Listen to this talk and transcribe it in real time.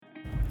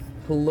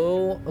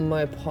Hello,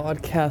 my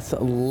podcast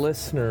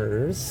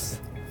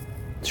listeners.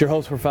 It's your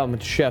host, Rafał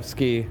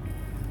Matuszewski,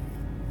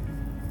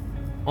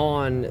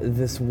 on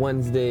this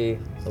Wednesday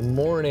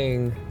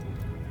morning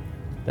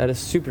that is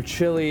super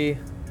chilly,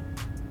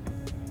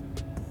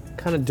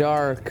 kind of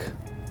dark,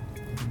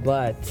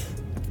 but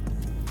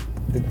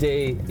the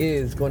day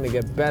is going to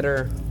get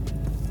better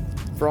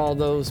for all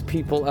those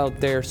people out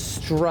there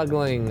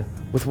struggling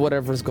with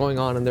whatever's going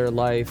on in their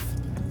life.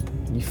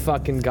 You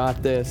fucking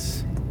got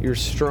this. You're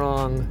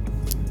strong.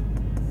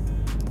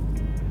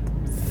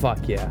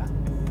 Fuck yeah.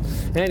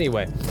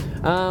 Anyway,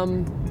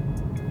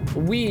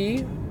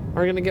 we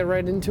are gonna get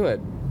right into it.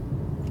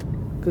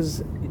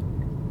 Because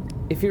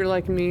if you're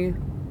like me,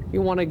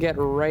 you want to get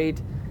right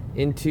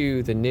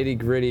into the nitty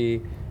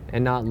gritty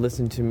and not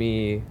listen to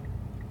me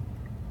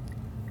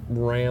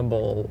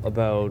ramble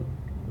about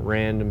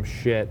random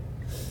shit.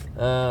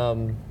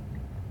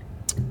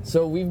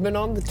 So we've been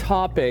on the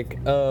topic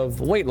of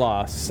weight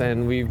loss,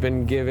 and we've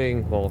been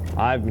giving, well,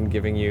 I've been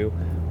giving you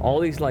all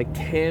these like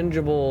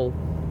tangible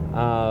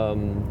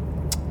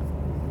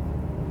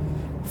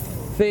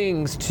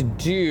things to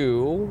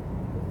do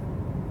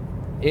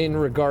in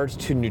regards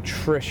to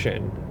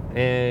nutrition.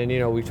 And, you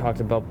know, we talked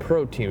about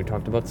protein, we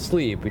talked about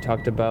sleep, we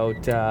talked about,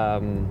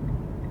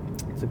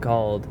 what's it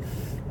called?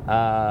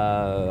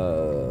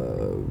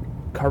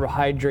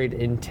 Carbohydrate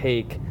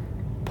intake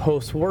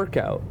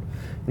post-workout.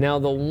 Now,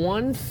 the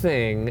one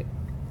thing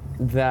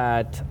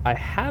that I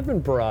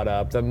haven't brought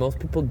up that most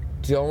people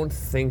don't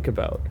think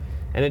about,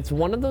 and it's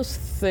one of those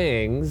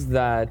things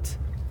that,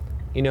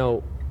 you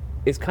know,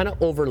 is kind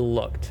of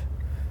overlooked.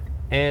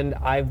 And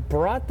I've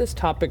brought this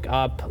topic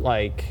up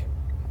like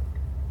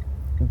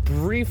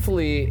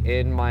briefly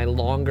in my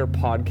longer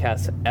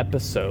podcast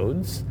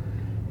episodes,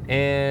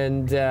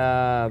 and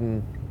a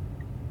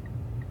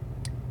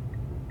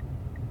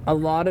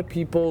lot of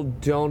people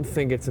don't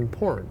think it's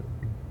important.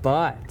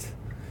 But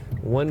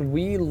when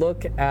we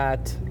look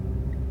at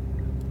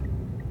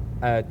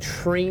a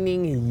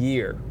training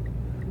year,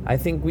 I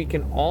think we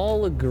can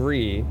all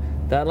agree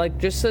that, like,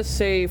 just to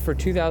say for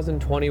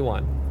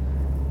 2021,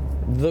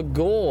 the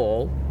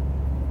goal,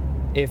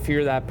 if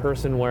you're that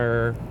person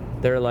where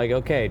they're like,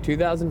 okay,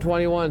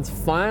 2021 is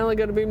finally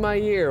going to be my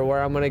year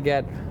where I'm going to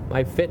get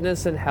my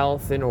fitness and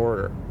health in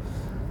order.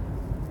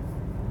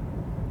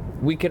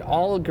 We could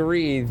all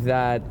agree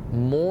that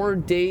more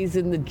days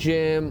in the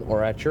gym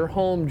or at your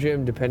home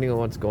gym, depending on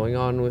what's going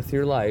on with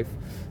your life,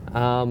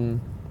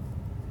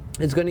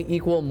 is going to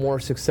equal more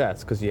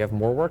success because you have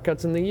more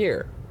workouts in the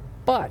year.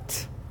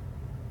 But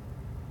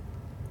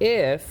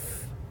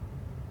if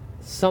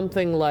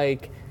something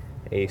like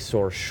a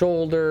sore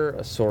shoulder,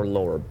 a sore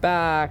lower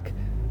back,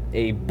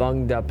 a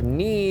bunged up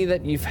knee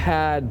that you've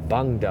had,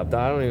 bunged up,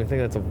 I don't even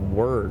think that's a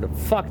word, a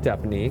fucked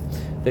up knee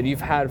that you've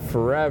had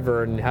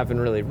forever and haven't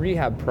really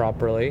rehabbed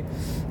properly,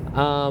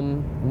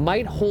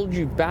 might hold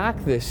you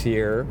back this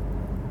year,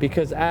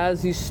 because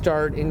as you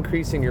start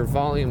increasing your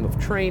volume of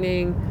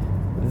training,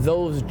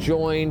 those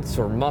joints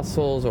or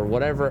muscles or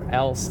whatever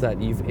else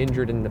that you've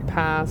injured in the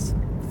past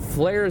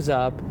flares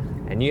up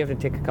and you have to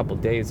take a couple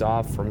days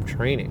off from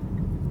training.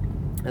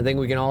 I think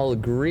we can all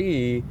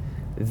agree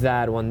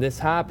that when this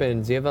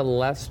happens, you have a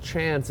less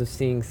chance of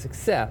seeing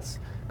success.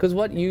 Because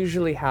what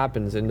usually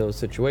happens in those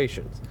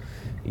situations,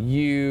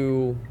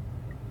 you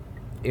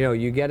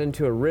get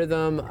into a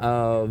rhythm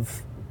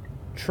of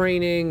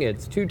training.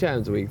 It's 2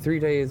 times a week, 3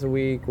 days a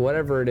week,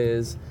 whatever it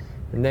is.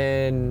 And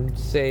then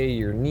say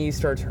your knee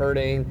starts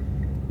hurting,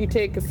 you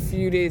take a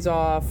few days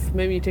off,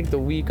 maybe you take the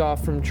week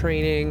off from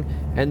training,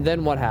 and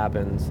then what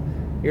happens?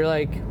 You're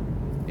like,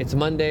 it's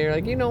Monday, you're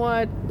like, you know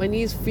what, my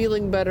knee's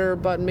feeling better,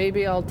 but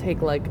maybe I'll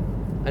take like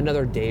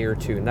another day or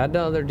two, and that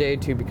another day or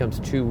two becomes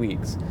 2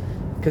 weeks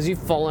because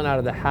you've fallen out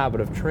of the habit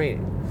of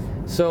training.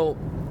 So,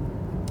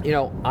 you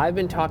know, I've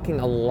been talking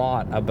a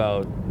lot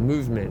about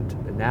movement,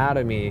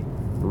 anatomy,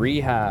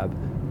 rehab,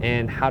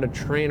 and how to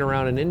train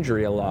around an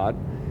injury a lot,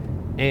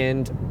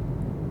 and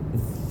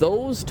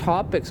those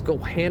topics go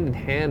hand in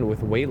hand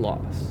with weight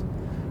loss,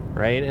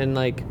 right? And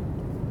like,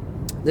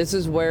 this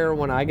is where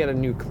when I get a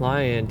new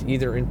client,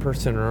 either in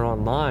person or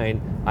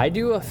online, I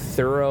do a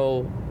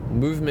thorough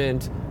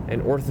movement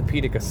and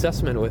orthopedic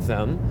assessment with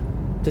them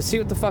to see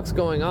what the fuck's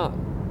going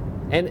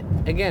on.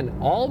 And again,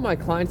 all my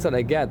clients that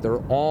I get,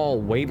 they're all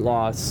weight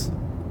loss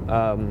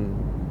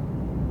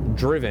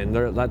driven.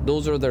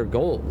 Those are their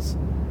goals.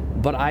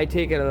 But I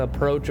take an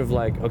approach of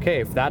like, okay,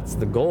 if that's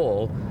the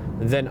goal,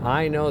 then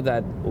I know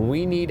that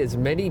we need as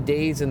many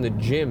days in the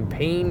gym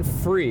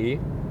pain-free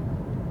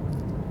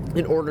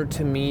in order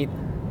to meet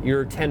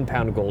your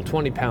 10-pound goal,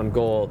 20-pound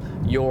goal,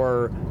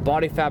 your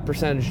body fat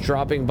percentage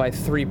dropping by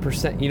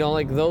 3%. You know,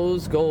 like,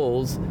 those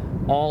goals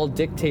all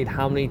dictate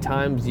how many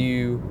times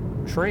you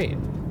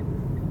train.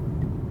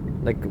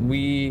 Like,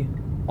 we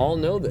all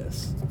know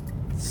this.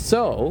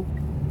 So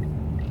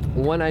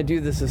when I do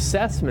this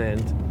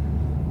assessment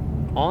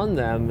on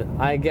them,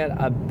 I get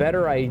a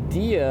better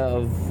idea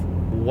of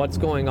what's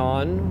going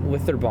on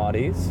with their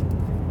bodies,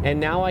 and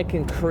now I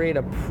can create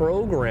a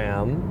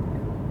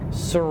program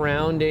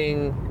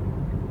surrounding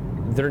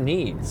their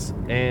needs.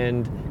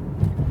 And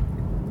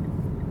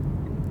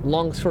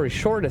long story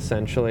short,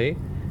 essentially,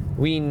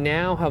 we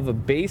now have a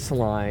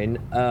baseline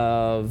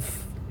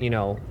of,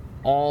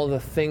 all the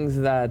things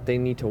that they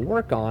need to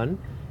work on.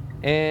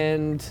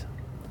 And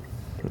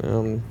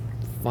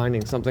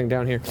finding something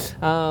down here.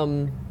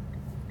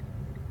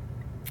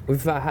 We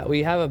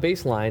have a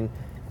baseline,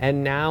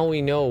 and now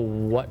we know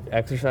what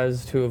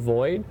exercises to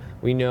avoid.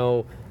 We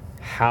know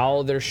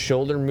how their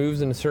shoulder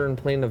moves in a certain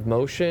plane of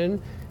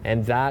motion,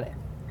 and that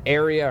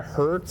area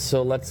hurts,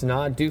 so let's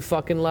not do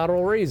fucking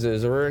lateral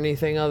raises or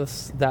anything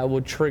else that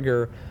would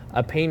trigger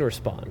a pain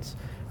response,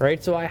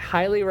 right? So I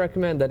highly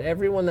recommend that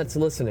everyone that's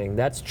listening,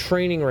 that's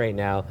training right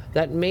now,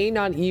 that may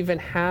not even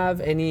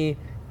have any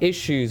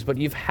issues, but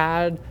you've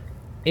had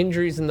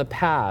injuries in the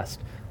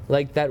past,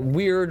 like that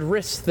weird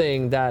wrist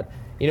thing that,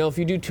 if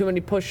you do too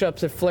many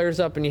push-ups, it flares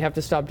up and you have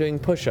to stop doing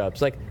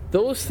push-ups. Like,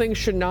 those things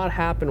should not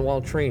happen while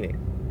training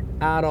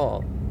at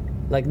all.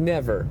 Like,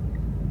 never,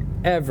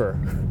 ever.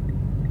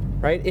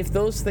 Right? If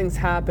those things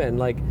happen,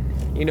 like,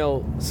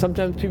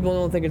 sometimes people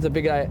don't think it's a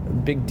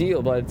big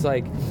deal, but it's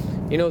like,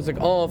 it's like,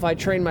 oh, if I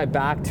train my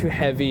back too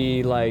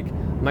heavy, like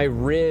my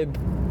rib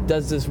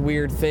does this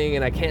weird thing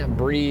and I can't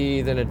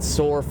breathe and it's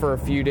sore for a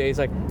few days.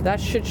 Like, that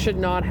shit should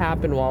not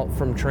happen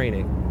from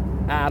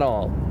training at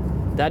all.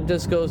 That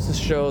just goes to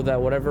show that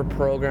whatever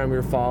program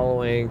you're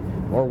following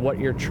or what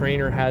your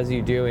trainer has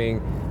you doing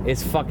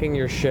is fucking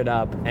your shit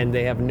up, and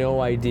they have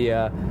no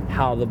idea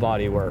how the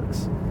body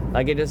works.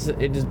 Like, it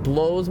just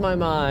blows my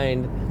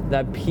mind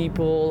that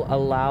people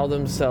allow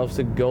themselves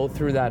to go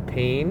through that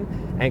pain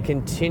and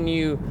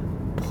continue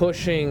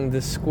pushing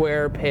the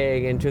square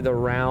peg into the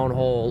round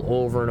hole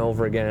over and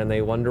over again, and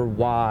they wonder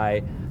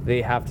why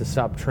they have to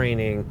stop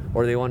training,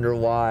 or they wonder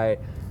why,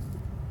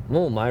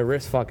 my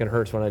wrist fucking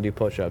hurts when I do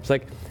push-ups.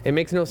 Like, it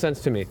makes no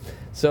sense to me.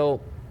 So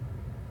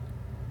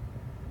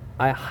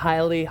I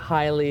highly,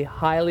 highly,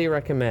 highly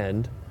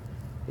recommend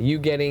you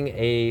getting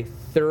a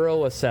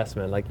thorough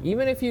assessment. Like,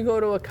 even if you go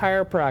to a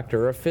chiropractor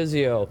or a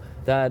physio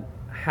that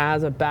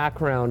has a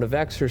background of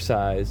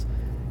exercise,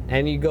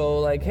 and you go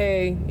like,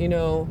 hey,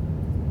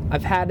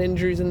 I've had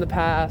injuries in the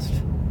past,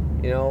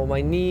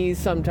 my knees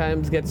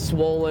sometimes get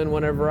swollen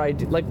whenever I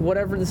do, like,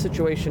 whatever the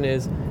situation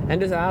is,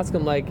 and just ask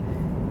them, like,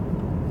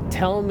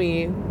 tell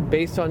me,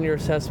 based on your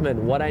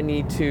assessment, what I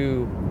need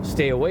to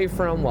stay away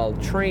from while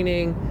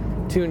training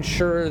to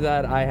ensure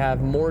that I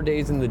have more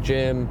days in the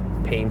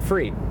gym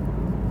pain-free.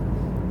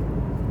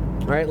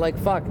 Right? Like,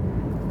 fuck.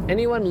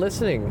 Anyone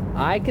listening,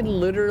 I can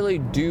literally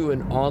do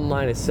an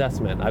online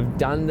assessment. I've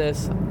done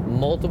this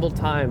multiple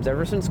times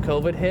ever since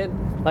COVID hit.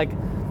 Like,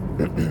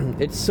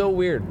 it's so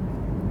weird.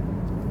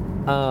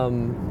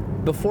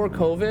 Before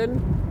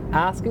COVID,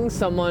 asking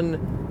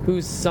someone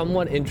who's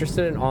somewhat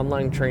interested in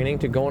online training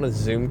to go on a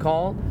Zoom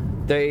call,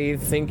 they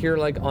think you're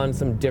like on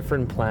some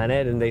different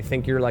planet, and they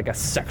think you're like a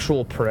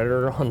sexual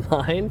predator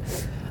online.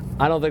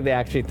 I don't think they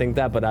actually think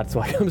that, but that's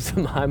what comes to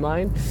my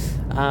mind.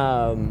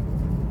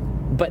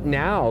 But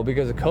now,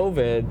 because of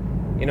COVID,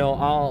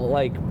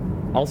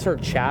 I'll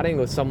start chatting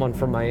with someone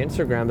from my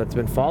Instagram that's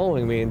been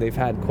following me, and they've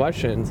had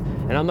questions,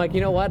 and I'm like,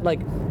 what? Like,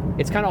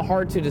 it's kind of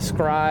hard to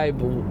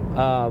describe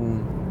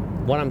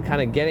what I'm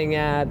kind of getting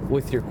at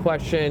with your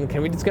question.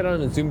 Can we just get on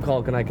a Zoom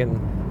call and I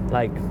can,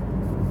 like,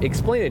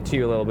 explain it to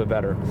you a little bit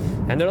better?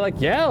 And they're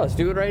like, yeah, let's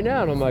do it right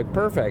now. And I'm like,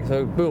 perfect.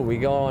 So boom, we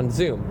go on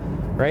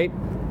Zoom, right?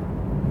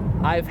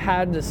 I've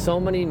had so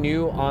many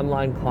new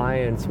online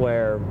clients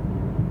where,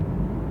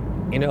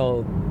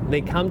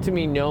 they come to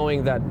me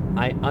knowing that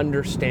I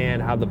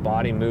understand how the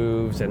body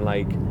moves, and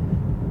like,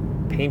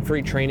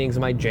 pain-free training's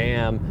my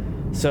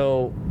jam.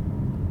 So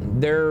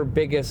their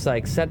biggest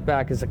like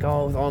setback is like,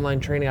 oh, with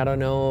online training, I don't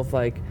know if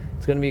like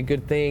it's gonna be a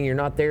good thing. You're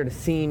not there to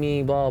see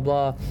me, blah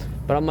blah.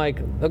 But I'm like,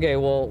 okay,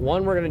 well,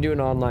 one, we're gonna do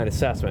an online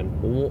assessment,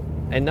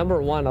 and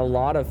number one, a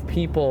lot of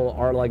people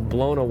are like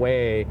blown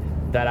away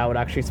that I would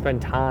actually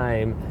spend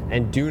time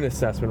and do an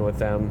assessment with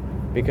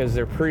them, because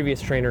their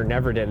previous trainer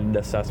never did an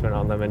assessment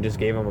on them and just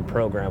gave them a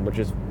program, which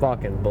is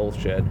fucking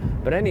bullshit.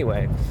 But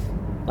anyway,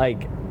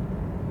 like,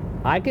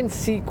 I can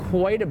see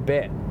quite a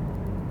bit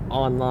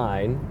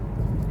online.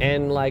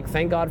 And like,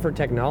 thank God for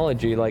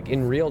technology, like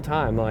in real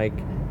time, like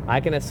I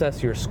can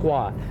assess your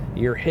squat,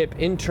 your hip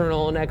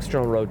internal and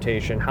external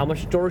rotation, how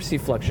much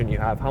dorsiflexion you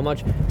have, how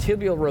much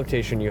tibial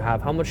rotation you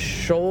have, how much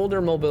shoulder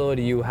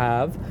mobility you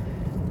have,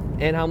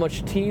 and how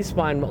much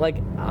T-spine. Like,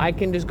 I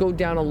can just go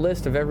down a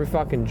list of every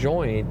fucking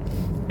joint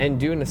and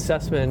do an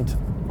assessment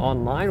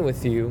online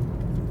with you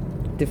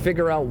to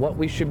figure out what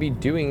we should be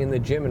doing in the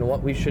gym and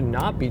what we should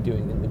not be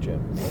doing in the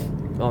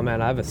gym. Oh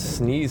man, I have a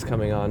sneeze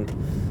coming on.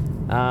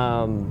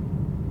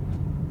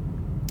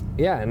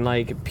 Yeah, and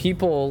like,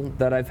 people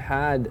that I've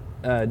had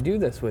do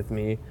this with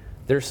me,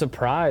 they're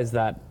surprised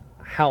that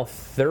how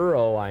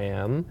thorough I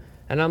am.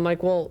 And I'm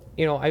like, well,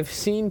 I've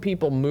seen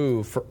people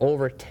move for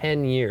over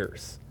 10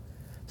 years.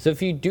 So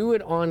if you do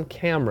it on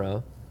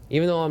camera,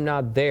 even though I'm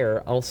not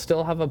there, I'll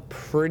still have a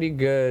pretty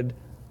good,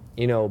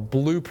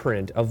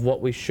 blueprint of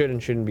what we should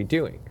and shouldn't be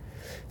doing.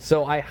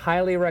 So I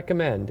highly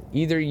recommend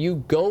either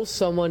you go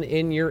someone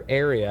in your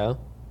area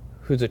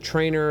who's a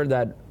trainer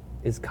that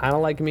is kind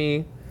of like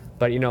me,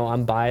 but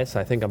I'm biased.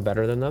 I think I'm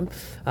better than them.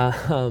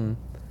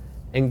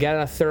 And get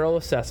a thorough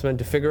assessment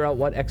to figure out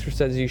what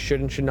exercises you should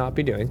and should not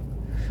be doing.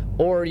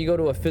 Or you go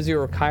to a physio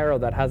or chiro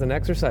that has an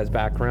exercise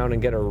background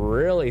and get a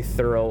really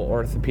thorough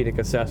orthopedic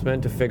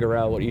assessment to figure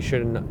out what you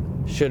should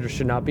or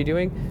should not be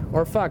doing.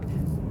 Or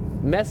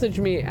message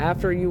me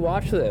after you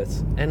watch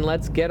this and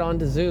let's get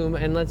onto Zoom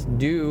and let's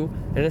do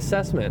an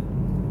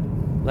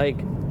assessment. Like,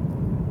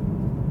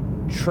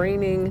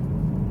 training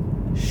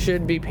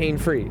should be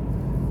pain-free.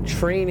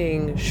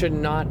 Training should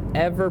not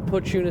ever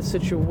put you in a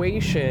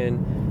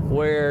situation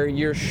where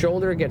your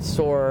shoulder gets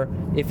sore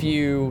if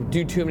you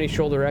do too many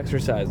shoulder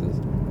exercises.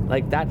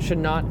 Like, that should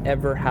not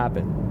ever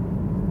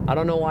happen. I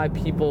don't know why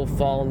people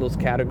fall in those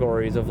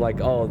categories of like,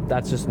 oh,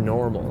 that's just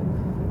normal.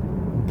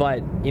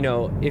 But,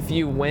 if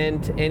you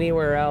went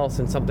anywhere else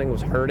and something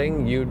was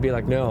hurting, you'd be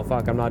like, no,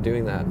 fuck, I'm not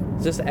doing that.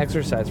 It's just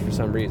exercise for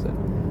some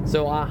reason.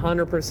 So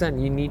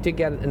 100%, you need to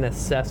get an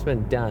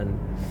assessment done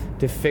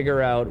to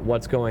figure out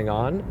what's going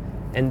on.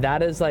 And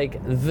that is like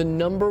the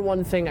number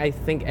one thing I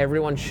think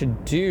everyone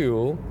should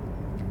do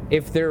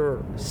if they're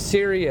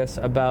serious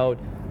about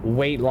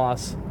weight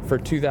loss for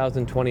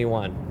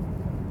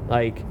 2021.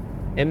 Like,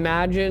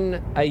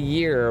 imagine a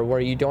year where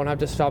you don't have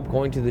to stop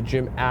going to the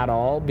gym at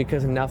all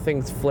because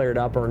nothing's flared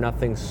up or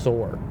nothing's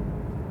sore.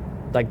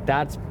 Like,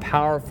 that's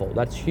powerful.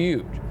 That's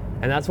huge.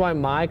 And that's why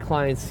my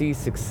clients see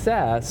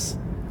success,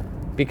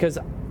 because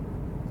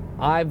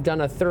I've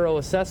done a thorough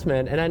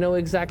assessment and I know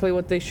exactly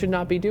what they should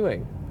not be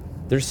doing.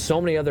 There's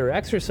so many other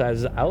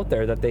exercises out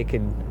there that they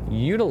can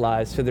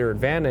utilize to their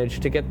advantage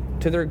to get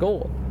to their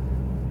goal.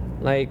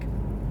 Like,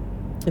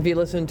 if you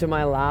listen to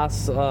my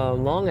last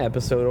long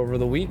episode over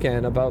the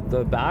weekend about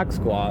the back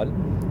squat,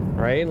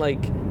 right?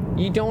 Like,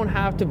 you don't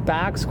have to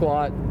back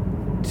squat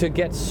to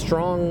get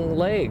strong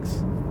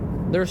legs.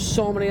 There's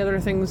so many other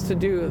things to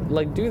do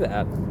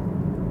that.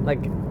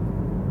 Like,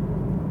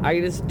 I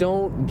just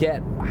don't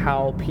get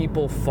how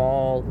people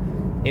fall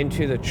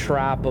into the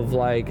trap of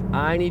like,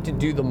 I need to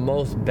do the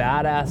most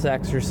badass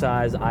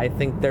exercise I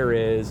think there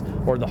is,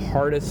 or the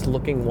hardest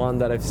looking one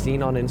that I've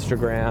seen on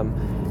Instagram,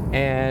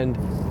 and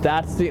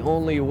that's the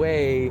only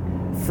way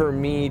for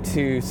me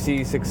to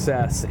see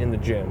success in the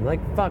gym. Like,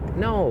 fuck,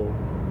 no,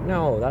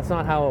 that's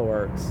not how it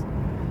works.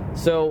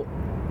 So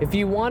if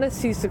you want to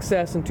see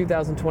success in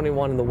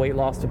 2021 in the weight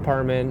loss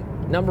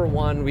department, number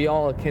one, we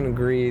all can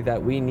agree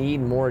that we need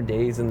more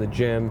days in the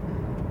gym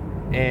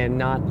and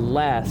not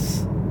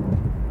less.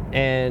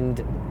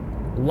 And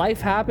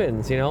life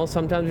happens,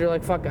 sometimes you're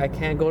like, fuck, I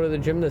can't go to the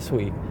gym this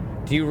week.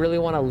 Do you really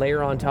want to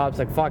layer on top? It's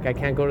like, fuck, I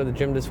can't go to the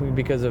gym this week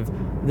because of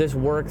this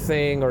work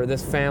thing or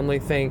this family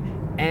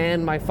thing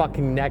and my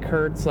fucking neck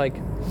hurts. Like,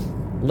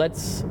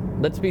 let's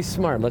be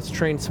smart. Let's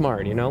train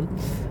smart, So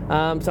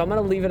I'm going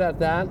to leave it at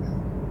that,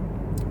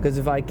 because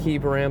if I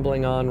keep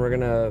rambling on, we're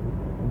going to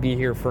be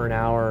here for an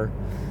hour.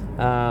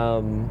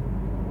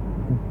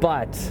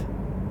 But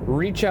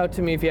reach out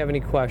to me if you have any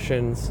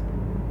questions.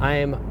 I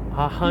am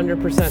 100%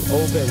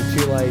 open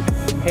to like,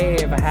 hey,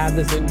 if I had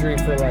this injury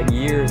for like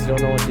years, don't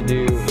know what to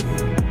do,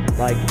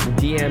 like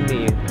DM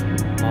me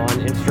on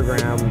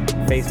Instagram,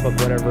 Facebook,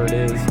 whatever it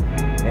is,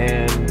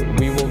 and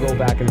we will go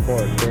back and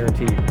forth,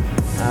 guaranteed.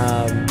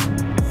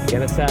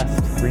 Get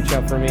assessed. Reach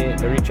out to me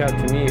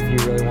if you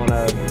really want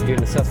to do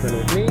an assessment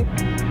with me,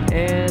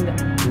 and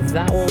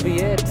that will be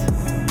it.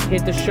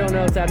 Hit the show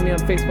notes, add me on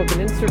Facebook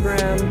and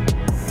Instagram,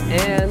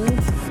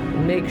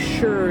 and make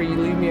sure you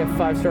leave me a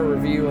 5-star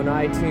review on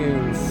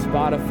iTunes,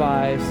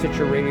 Spotify,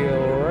 Stitcher Radio,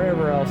 or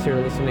wherever else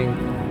you're listening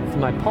to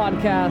my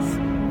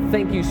podcast.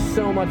 Thank you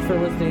so much for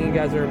listening. You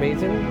guys are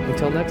amazing.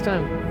 Until next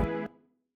time.